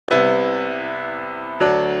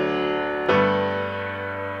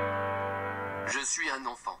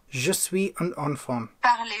enfant. Je suis un enfant.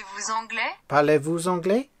 Parlez-vous anglais? Parlez-vous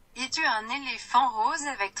anglais? Es-tu un éléphant rose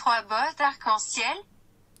avec 3 bottes arc-en-ciel?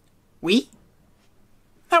 Oui.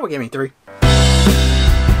 That will get me through.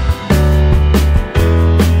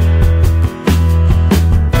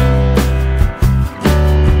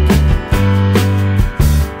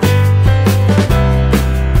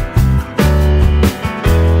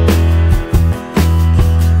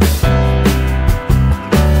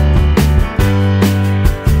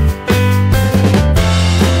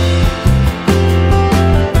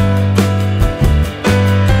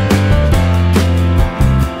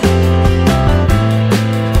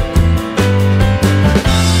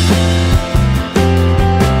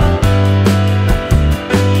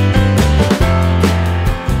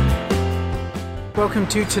 Welcome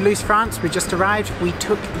to Toulouse, France. We just arrived. We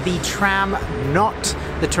took the tram, not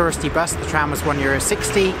the touristy bus. The tram was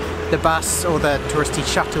 €1.60. The bus or the touristy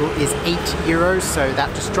shuttle is €8, so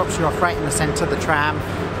that just drops you off right in the centre. The tram,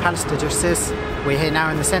 Palace de Justice. We're here now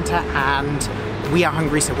in the centre and we are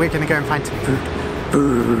hungry, so we're going to go and find some food.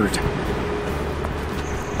 Food!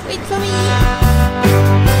 Wait for me!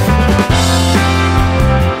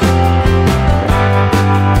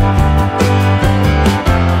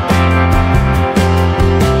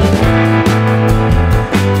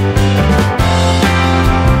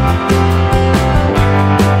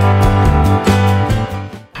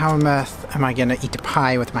 How on earth am I going to eat a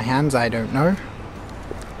pie with my hands? I don't know.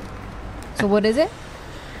 So what is it?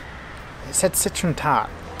 It said citron tart.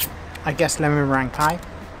 I guess lemon meringue pie.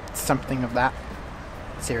 Something of that.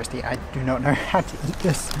 Seriously, I do not know how to eat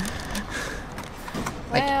this.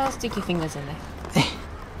 Well, stick your fingers in there.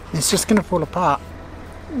 It's just going to fall apart.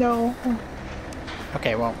 No.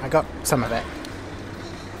 Okay, well, I got some of it.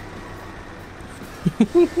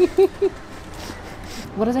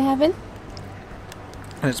 What does it have in?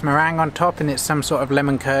 And it's meringue on top and it's some sort of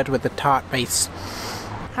lemon curd with a tart base.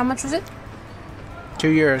 How much was it?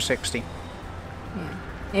 €2.60.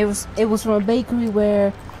 Yeah. It was from a bakery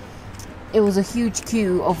where it was a huge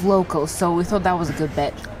queue of locals, so we thought that was a good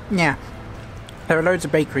bet. Yeah. There are loads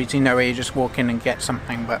of bakeries, you know, where you just walk in and get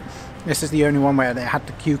something, but this is the only one where they had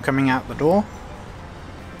the queue coming out the door.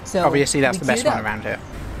 So obviously that's the best one up around here.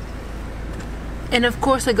 And of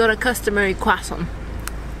course I got a customary croissant.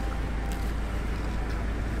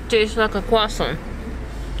 Tastes like a croissant.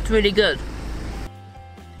 It's really good.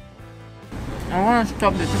 I want to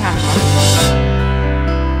stop the camera.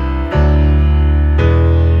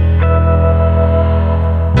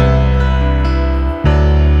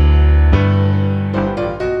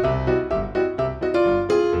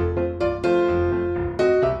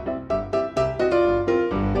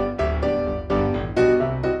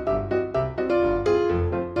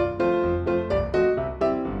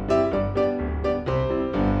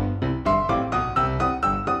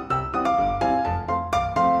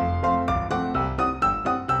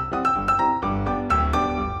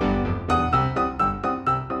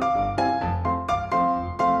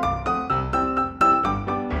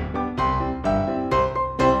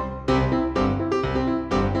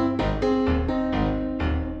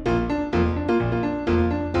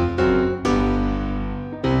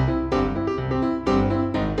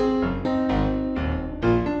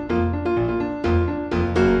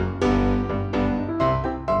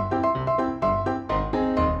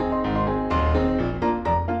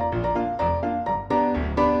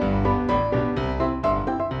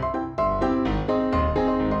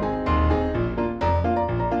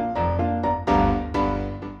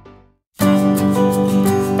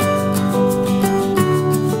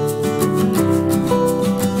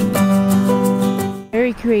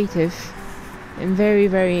 Creative and very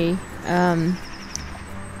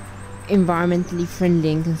environmentally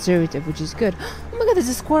friendly and conservative, which is good. Oh my god, there's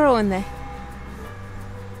a squirrel in there.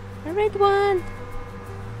 A red one.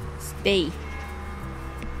 Stay.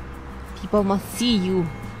 People must see you.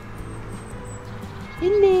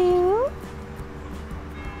 Hello.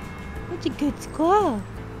 What a good squirrel.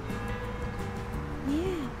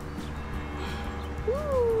 Yeah.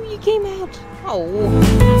 Ooh, you came out. Oh.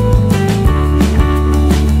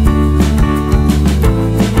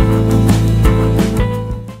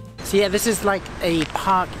 So yeah, this is like a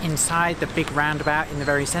park inside the big roundabout in the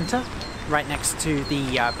very centre, right next to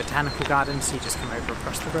the botanical garden, so you just come over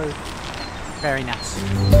across the road. Very nice.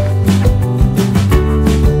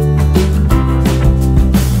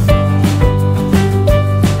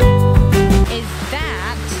 Is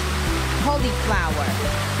that cauliflower?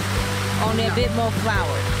 Only a bit more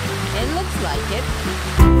flour. It looks like it.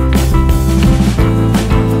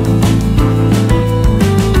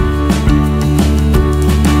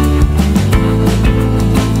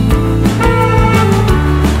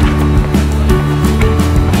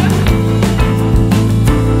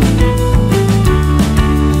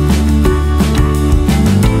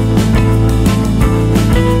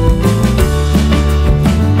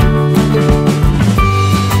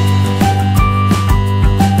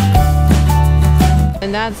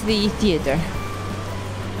 that's the theater.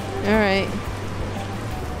 Alright.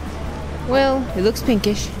 Well, it looks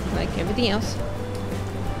pinkish, like everything else.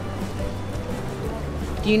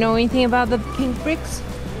 Do you know anything about the pink bricks?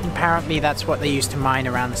 Apparently that's what they used to mine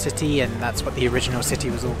around the city, and that's what the original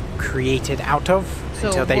city was all created out of,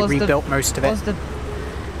 until they rebuilt most of it. Was the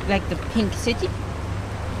like the pink city?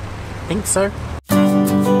 I think so.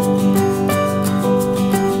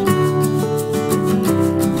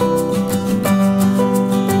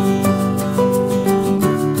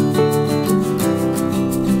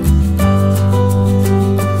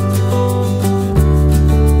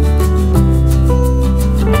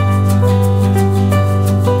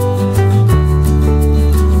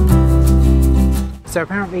 So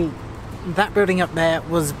apparently that building up there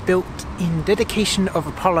was built in dedication of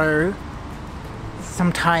Apollo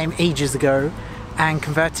sometime ages ago and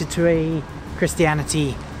converted to a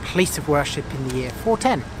Christianity place of worship in the year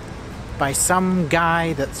 410 by some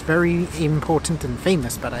guy that's very important and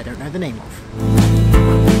famous, but I don't know the name of.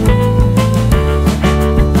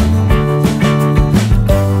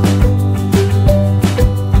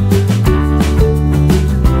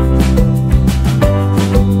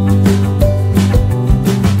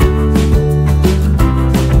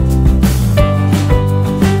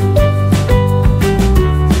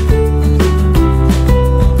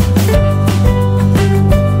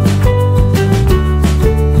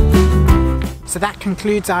 So that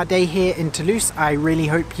concludes our day here in Toulouse. I really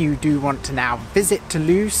hope you do want to now visit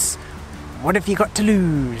Toulouse. What have you got to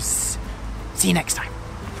lose? See you next time.